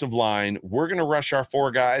offensive line, we're going to rush our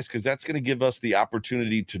 4 guys because that's going to give us the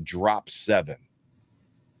opportunity to drop 7.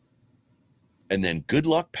 And then good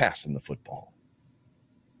luck passing the football.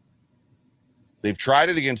 They've tried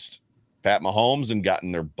it against Pat Mahomes and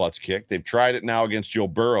gotten their butts kicked. They've tried it now against Joe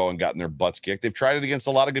Burrow and gotten their butts kicked. They've tried it against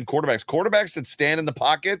a lot of good quarterbacks. Quarterbacks that stand in the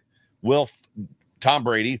pocket Tom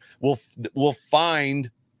Brady will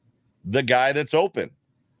find the guy that's open.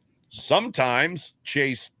 Sometimes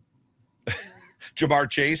Jamar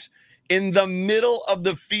Chase in the middle of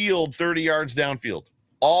the field, 30 yards downfield,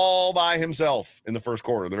 all by himself in the first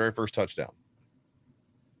quarter, the very first touchdown.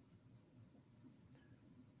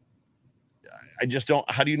 I just don't.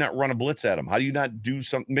 How do you not run a blitz at him? How do you not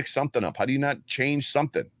mix something up? How do you not change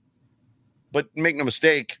something? But make no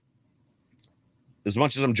mistake, as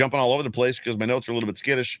much as I'm jumping all over the place because my notes are a little bit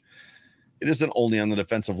skittish, it isn't only on the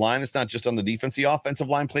defensive line. It's not just on the defense. The offensive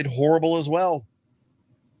line played horrible as well.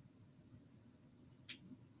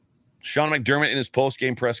 Sean McDermott in his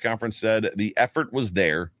post-game press conference said, the effort was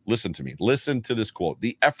there. Listen to me. Listen to this quote.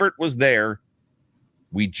 The effort was there.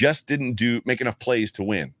 We just didn't make enough plays to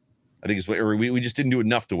win. I think it's what we just didn't do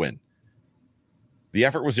enough to win. The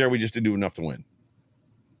effort was there. We just didn't do enough to win.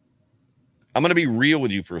 I'm going to be real with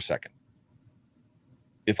you for a second.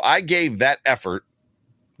 If I gave that effort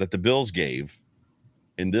that the Bills gave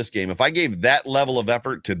in this game, if I gave that level of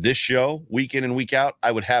effort to this show week in and week out,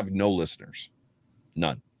 I would have no listeners.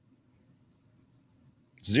 None.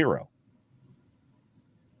 Zero.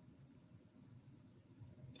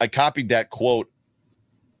 I copied that quote.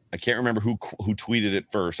 I can't remember who tweeted it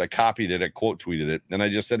first. I copied it. I quote tweeted it. And I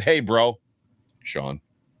just said, hey, bro, Sean,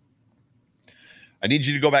 I need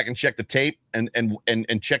you to go back and check the tape and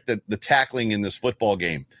check the tackling in this football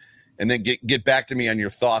game. And then get back to me on your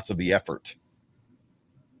thoughts of the effort.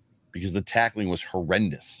 Because the tackling was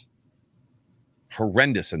horrendous.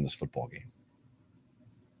 Horrendous in this football game.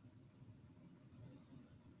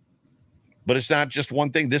 But it's not just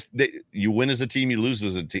one thing. You win as a team, you lose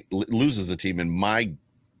as a team. And my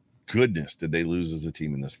goodness, did they lose as a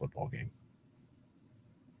team in this football game?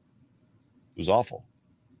 It was awful.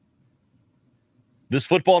 This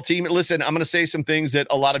football team, listen, I'm going to say some things that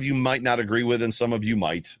a lot of you might not agree with, and some of you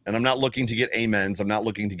might. And I'm not looking to get amens. I'm not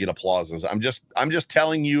looking to get applauses. I'm just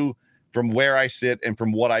telling you from where I sit and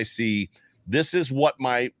from what I see. This is what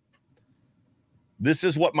my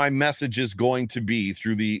message is going to be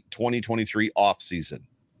through the 2023 off season.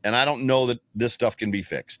 And I don't know that this stuff can be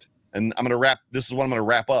fixed. And this is what I'm going to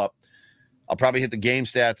wrap up. I'll probably hit the game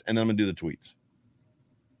stats, and then I'm going to do the tweets.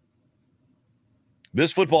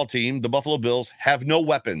 This football team, the Buffalo Bills, have no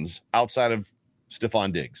weapons outside of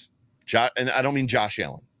Stephon Diggs. And I don't mean Josh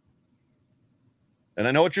Allen. And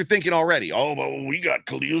I know what you're thinking already. Oh, but we got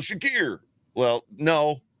Khalil Shakir. Well,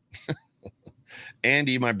 no.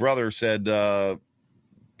 Andy, my brother, said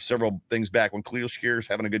several things back. When Khalil Shakir is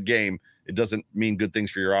having a good game, it doesn't mean good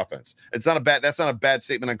things for your offense. That's not a bad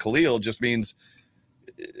statement on Khalil. It just means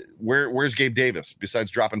where's Gabe Davis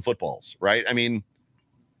besides dropping footballs, right? I mean,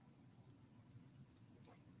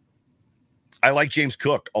 I like James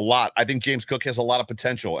Cook a lot. I think James Cook has a lot of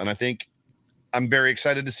potential, and I think I'm very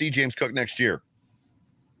excited to see James Cook next year.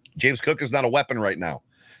 James Cook is not a weapon right now.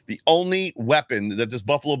 The only weapon that this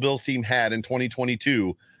Buffalo Bills team had in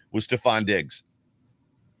 2022 was Stephon Diggs.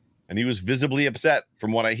 And he was visibly upset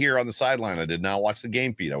from what I hear on the sideline. I did not watch the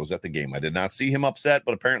game feed. I was at the game. I did not see him upset,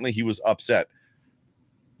 but apparently he was upset.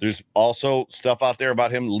 There's also stuff out there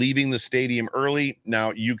about him leaving the stadium early.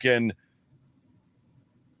 Now you can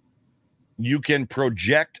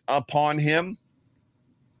project upon him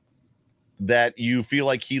that you feel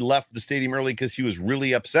like he left the stadium early because he was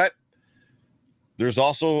really upset. There's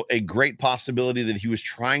also a great possibility that he was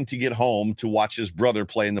trying to get home to watch his brother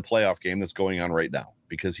play in the playoff game that's going on right now,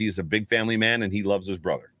 because he's a big family man and he loves his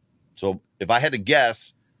brother. So if I had to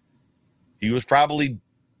guess, he was probably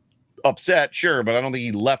upset, sure, but I don't think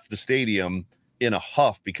he left the stadium in a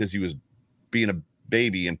huff because he was being a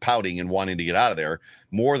baby and pouting and wanting to get out of there.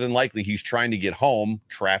 More than likely, he's trying to get home,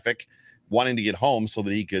 traffic, wanting to get home so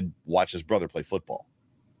that he could watch his brother play football.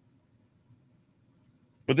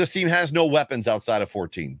 But this team has no weapons outside of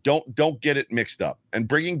 14. Don't get it mixed up. And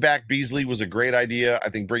bringing back Beasley was a great idea. I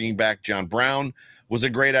think bringing back John Brown was a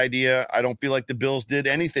great idea. I don't feel like the Bills did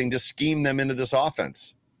anything to scheme them into this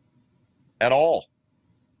offense at all.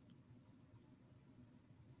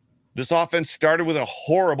 This offense started with a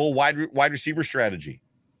horrible wide receiver strategy.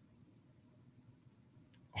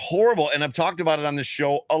 Horrible. And I've talked about it on this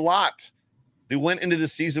show a lot. They went into the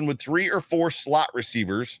season with 3 or 4 slot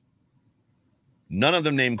receivers, none of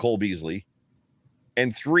them named Cole Beasley,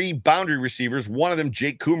 and 3 boundary receivers, one of them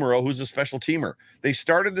Jake Kumaro, who's a special teamer. They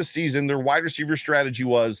started the season, their wide receiver strategy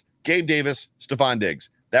was Gabe Davis, Stephon Diggs.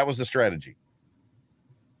 That was the strategy.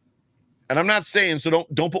 And I'm not saying, so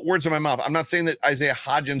don't put words in my mouth. I'm not saying that Isaiah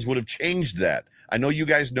Hodgins would have changed that. I know you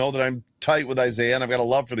guys know that I'm tight with Isaiah, and I've got a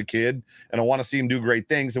love for the kid, and I want to see him do great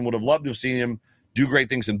things, and would have loved to have seen him do great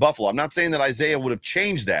things in Buffalo. I'm not saying that Isaiah would have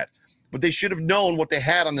changed that, but they should have known what they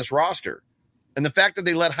had on this roster. And the fact that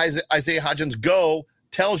they let Isaiah Hodgins go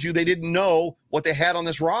tells you they didn't know what they had on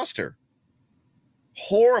this roster.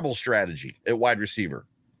 Horrible strategy at wide receiver.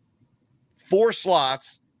 4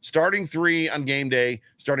 slots, starting 3 on game day,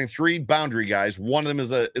 starting 3 boundary guys. One of them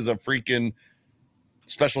is a freaking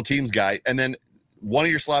special teams guy. And then one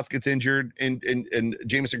of your slots gets injured in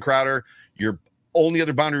Jamison Crowder. Your only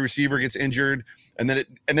other boundary receiver gets injured. And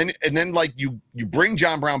then like you bring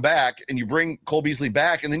John Brown back and you bring Cole Beasley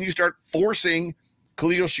back, and then you start forcing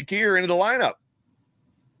Khalil Shakir into the lineup.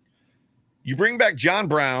 You bring back John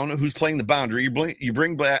Brown, who's playing the boundary. You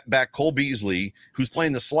bring back Cole Beasley, who's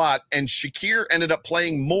playing the slot, and Shakir ended up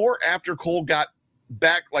playing more after Cole got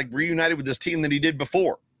back, like reunited with this team, than he did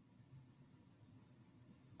before.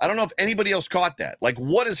 I don't know if anybody else caught that. Like,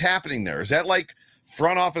 what is happening there? Is that like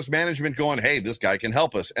front office management going, hey, this guy can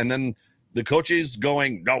help us, and then the coaches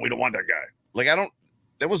going, no, we don't want that guy? Like,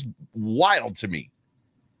 that was wild to me,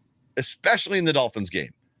 especially in the Dolphins game.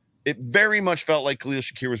 It very much felt like Khalil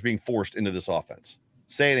Shakir was being forced into this offense.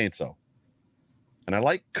 Say it ain't so. And I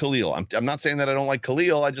like Khalil. I'm not saying that I don't like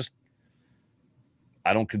Khalil.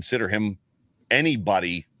 I don't consider him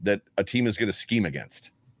anybody that a team is going to scheme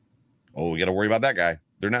against. Oh, we got to worry about that guy.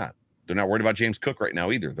 They're not. They're not worried about James Cook right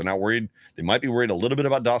now either. They're not worried. They might be worried a little bit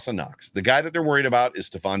about Dawson Knox. The guy that they're worried about is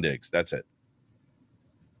Stephon Diggs. That's it.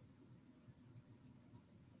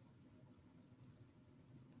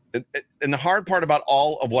 And the hard part about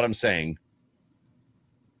all of what I'm saying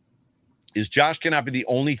is Josh cannot be the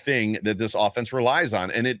only thing that this offense relies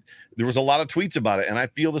on. And there was a lot of tweets about it, and I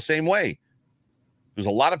feel the same way. There's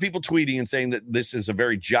a lot of people tweeting and saying that this is a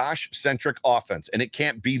very Josh-centric offense, and it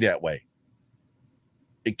can't be that way.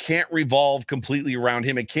 It can't revolve completely around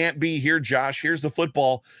him. It can't be, here, Josh, here's the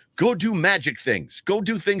football. Go do magic things. Go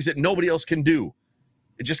do things that nobody else can do.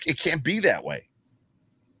 It can't be that way.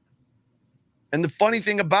 And the funny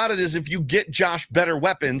thing about it is, if you get Josh better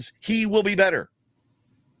weapons, he will be better.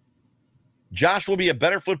 Josh will be a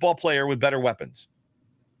better football player with better weapons.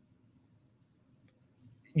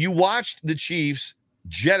 You watched the Chiefs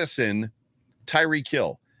jettison Tyreek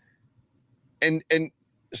Hill. And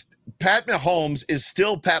Pat Mahomes is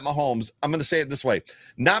still Pat Mahomes. I'm going to say it this way.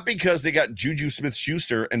 Not because they got Juju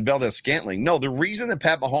Smith-Schuster and Valdez-Scantling. No, the reason that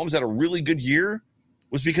Pat Mahomes had a really good year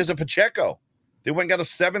was because of Pacheco. They went and got a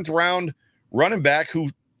 7th-round running back who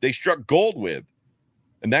they struck gold with.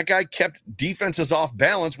 And that guy kept defenses off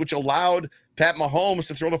balance, which allowed Pat Mahomes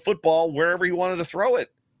to throw the football wherever he wanted to throw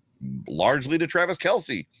it, largely to Travis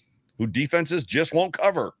Kelce, who defenses just won't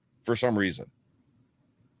cover for some reason.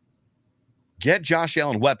 Get Josh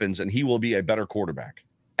Allen weapons, and he will be a better quarterback.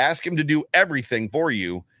 Ask him to do everything for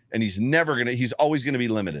you, and he's always going to be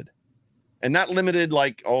limited. And not limited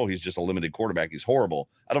like, oh, he's just a limited quarterback, he's horrible.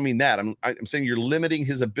 I don't mean that. I'm saying you're limiting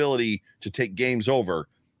his ability to take games over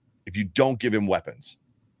if you don't give him weapons.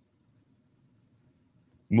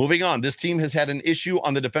 Moving on, this team has had an issue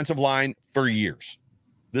on the defensive line for years.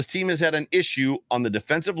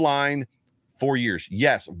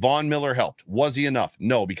 Yes, Von Miller helped. Was he enough?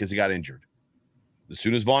 No, because he got injured. As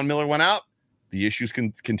soon as Von Miller went out, the issues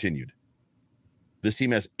continued. This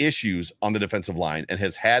team has issues on the defensive line and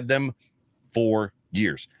has had them for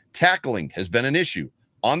years. Tackling has been an issue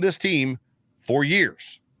on this team for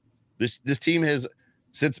years. This team has,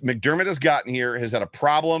 since McDermott has gotten here, has had a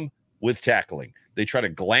problem with tackling. They try to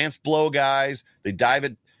glance blow guys. They dive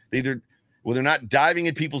at they're not diving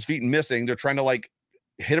at people's feet and missing. They're trying to like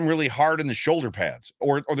hit them really hard in the shoulder pads,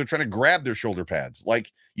 or they're trying to grab their shoulder pads.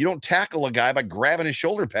 Like, you don't tackle a guy by grabbing his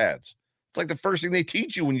shoulder pads. It's like the first thing they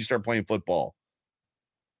teach you when you start playing football.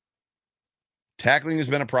 Tackling has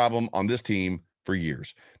been a problem on this team for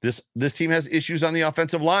years. This team has issues on the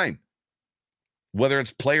offensive line. Whether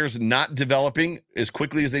it's players not developing as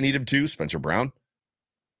quickly as they need them to, Spencer Brown,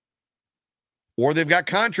 or they've got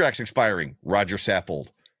contracts expiring, Roger Saffold.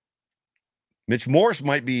 Mitch Morse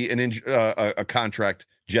might be a contract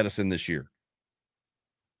jettison this year.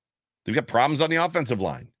 They've got problems on the offensive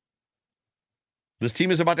line. This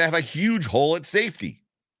team is about to have a huge hole at safety.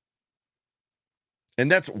 And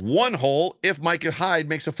that's one hole if Micah Hyde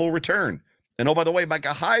makes a full return. And oh, by the way,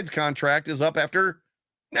 Micah Hyde's contract is up after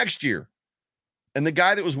next year. And the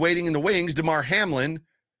guy that was waiting in the wings, Damar Hamlin,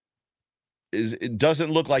 it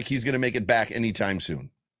doesn't look like he's going to make it back anytime soon.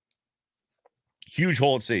 Huge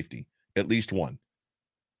hole at safety, at least one.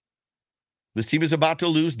 This team is about to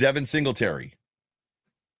lose Devin Singletary.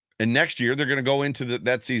 And next year, they're going to go into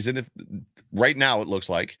that season. Right now, it looks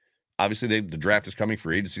like, obviously, the draft is coming,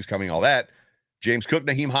 free agency is coming, all that. James Cook,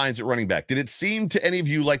 Naheem Hines at running back. Did it seem to any of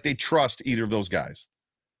you like they trust either of those guys?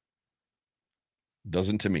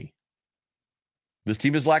 Doesn't to me. This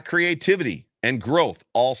team has lacked creativity and growth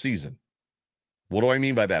all season. What do I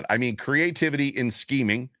mean by that? I mean creativity in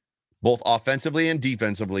scheming, both offensively and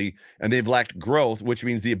defensively, and they've lacked growth, which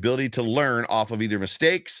means the ability to learn off of either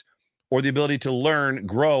mistakes or the ability to learn,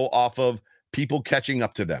 grow off of people catching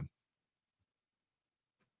up to them.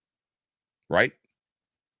 Right?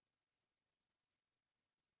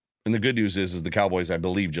 And the good news is the Cowboys, I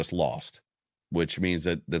believe, just lost, which means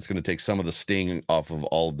that that's going to take some of the sting off of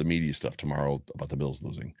all of the media stuff tomorrow about the Bills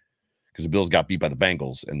losing. Because the Bills got beat by the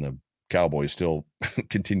Bengals, and the Cowboys still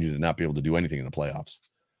continue to not be able to do anything in the playoffs.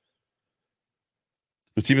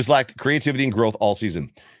 This team has lacked creativity and growth all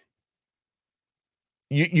season.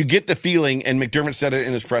 You get the feeling, and McDermott said it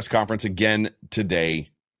in his press conference again today,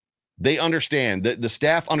 they understand, that the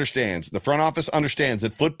staff understands, the front office understands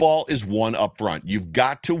that football is won up front. You've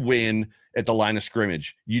got to win at the line of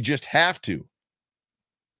scrimmage. You just have to.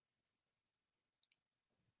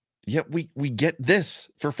 Yet we get this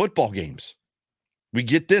for football games. We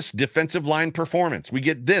get this defensive line performance. We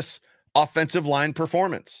get this offensive line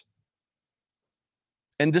performance.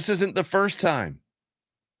 And this isn't the first time.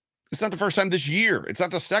 It's not the first time this year. It's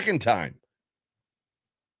not the second time.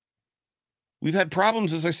 We've had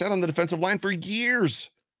problems, as I said, on the defensive line for years.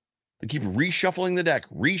 They keep reshuffling the deck,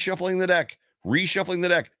 reshuffling the deck, reshuffling the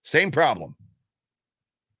deck. Same problem.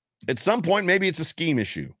 At some point, maybe it's a scheme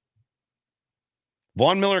issue.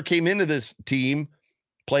 Von Miller came into this team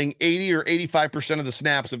playing 80 or 85% of the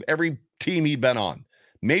snaps of every team he'd been on.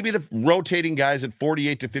 Maybe the rotating guys at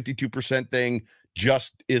 48 to 52% thing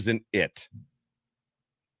just isn't it.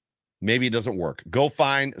 Maybe it doesn't work. Go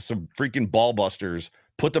find some freaking ball busters,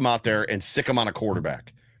 put them out there, and sick them on a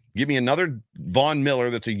quarterback. Give me another Von Miller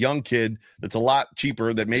that's a young kid that's a lot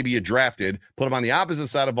cheaper that maybe you drafted. Put him on the opposite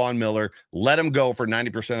side of Von Miller. Let him go for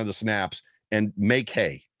 90% of the snaps and make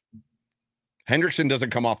hay. Hendrickson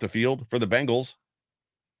doesn't come off the field for the Bengals.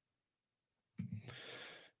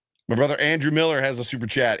 My brother Andrew Miller has a super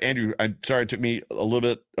chat. Andrew, I'm sorry it took me a little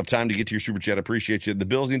bit of time to get to your super chat. I appreciate you. The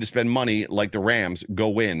Bills need to spend money like the Rams. Go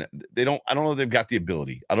win. I don't know if they've got the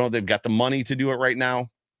ability. I don't know if they've got the money to do it right now.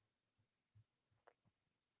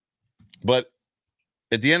 But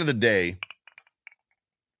at the end of the day,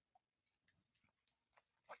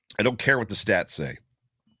 I don't care what the stats say.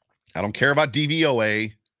 I don't care about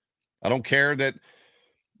DVOA. I don't care that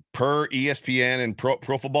per ESPN and Pro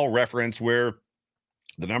Football Reference, where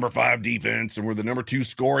the number 5 defense and we're the number 2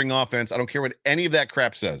 scoring offense. I don't care what any of that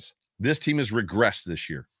crap says. This team has regressed this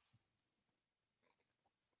year.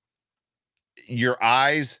 Your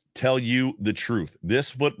eyes tell you the truth.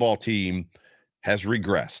 This football team has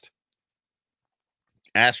regressed.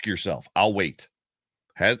 Ask yourself. I'll wait.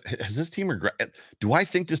 Has this team regressed? Do I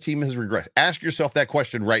think this team has regressed? Ask yourself that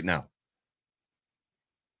question right now.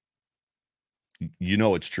 You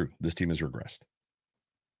know it's true. This team has regressed.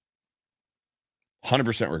 100%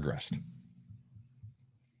 regressed.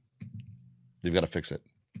 They've got to fix it.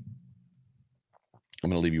 I'm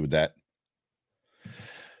going to leave you with that.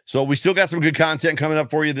 So we still got some good content coming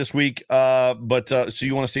up for you this week. So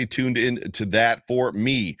you want to stay tuned in to that for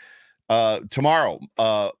me. Tomorrow,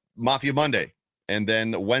 Mafia Monday, and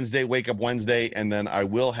then Wednesday, Wake Up Wednesday, and then I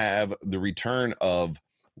will have the return of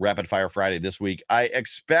Rapid Fire Friday this week. I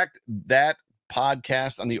expect that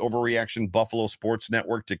podcast on the Overreaction Buffalo Sports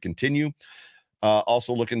Network to continue.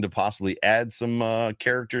 Also looking to possibly add some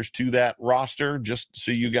characters to that roster, just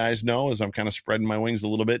so you guys know, as I'm kind of spreading my wings a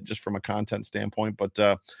little bit just from a content standpoint.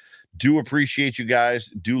 But do appreciate you guys.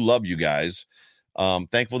 Do love you guys.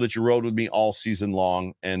 Thankful that you rode with me all season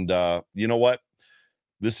long. And you know what?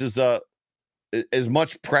 This is as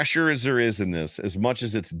much pressure as there is in this, as much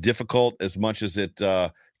as it's difficult, as much as it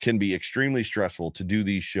can be extremely stressful to do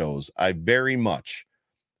these shows. I very much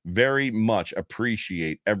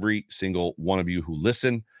appreciate every single one of you who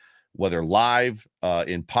listen, whether live,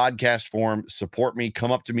 in podcast form. Support me,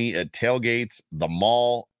 come up to me at tailgates, the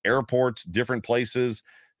mall, airports, different places,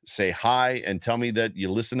 say hi and tell me that you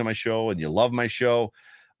listen to my show and you love my show.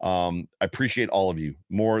 I appreciate all of you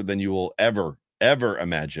more than you will ever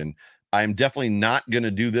imagine. I'm definitely not going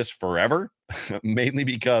to do this forever, mainly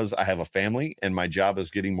because I have a family and my job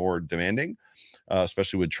is getting more demanding,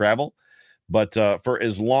 especially with travel. But for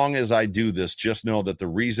as long as I do this, just know that the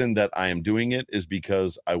reason that I am doing it is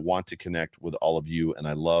because I want to connect with all of you, and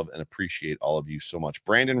I love and appreciate all of you so much.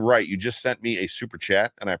 Brandon Wright, you just sent me a super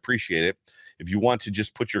chat, and I appreciate it. If you want to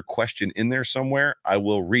just put your question in there somewhere, I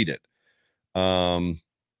will read it.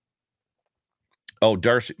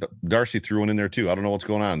 Darcy threw one in there too. I don't know what's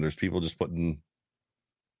going on. There's people just putting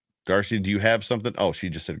Darcy, do you have something? Oh, she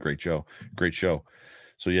just said great show. Great show.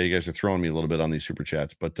 So yeah, you guys are throwing me a little bit on these super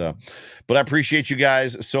chats, but I appreciate you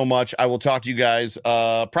guys so much. I will talk to you guys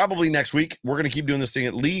probably next week. We're going to keep doing this thing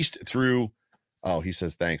at least through. Oh, he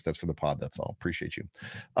says thanks. That's for the pod. That's all. Appreciate you.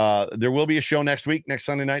 There will be a show next week, next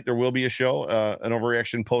Sunday night. There will be a show, an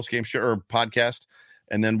Overreaction post-game show or podcast.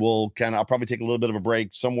 And then I'll probably take a little bit of a break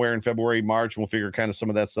somewhere in February, March, and we'll figure kind of some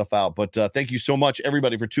of that stuff out. But thank you so much,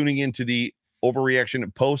 everybody, for tuning in to the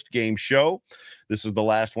Overreaction post-game show. This is the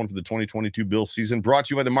last one for the 2022 Bills season, brought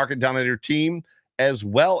to you by the Market Dominator team, as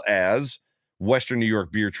well as Western New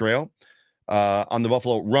York Beer Trail on the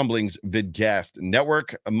Buffalo Rumblings Vidcast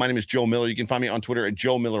Network. My name is Joe Miller. You can find me on Twitter at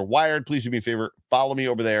Joe Miller Wired. Please do me a favor. Follow me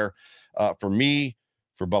over there for me,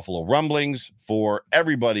 for Buffalo Rumblings, for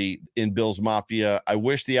everybody in Bills Mafia. I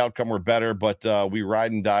wish the outcome were better, but we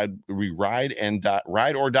ride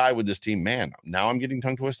or die with this team. Man, now I'm getting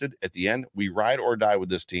tongue twisted at the end. We ride or die with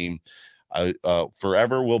this team.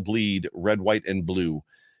 Forever will bleed red, white, and blue,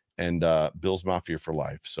 and Bills Mafia for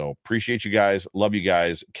life. So appreciate you guys. Love you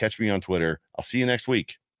guys. Catch me on Twitter. I'll see you next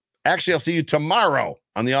week. Actually, I'll see you tomorrow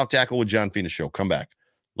on the Off Tackle with John Fina show. Come back.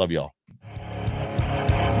 Love y'all.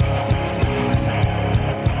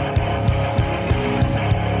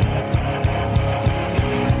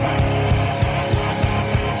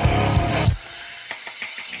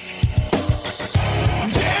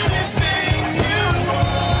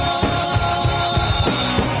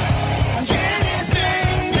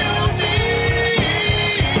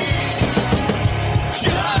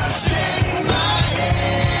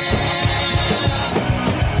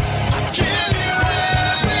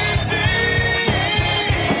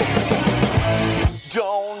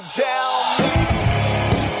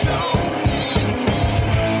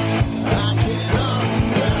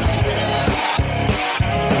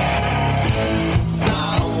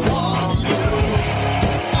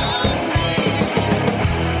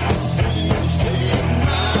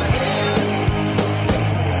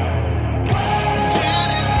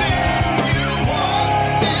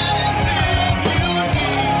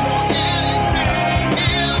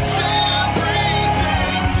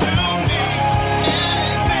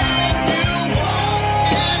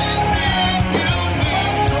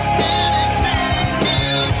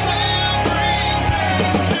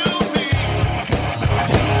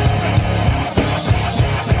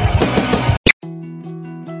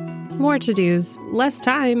 More to-dos, less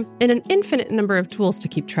time, and an infinite number of tools to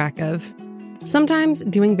keep track of. Sometimes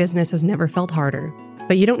doing business has never felt harder,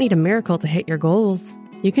 but you don't need a miracle to hit your goals.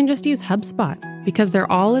 You can just use HubSpot, because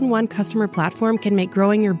their all-in-one customer platform can make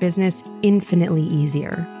growing your business infinitely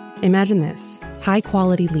easier. Imagine this: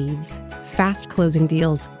 high-quality leads, fast closing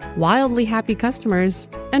deals, wildly happy customers,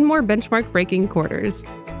 and more benchmark-breaking quarters.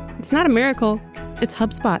 It's not a miracle, it's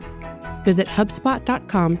HubSpot. Visit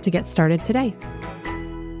HubSpot.com to get started today.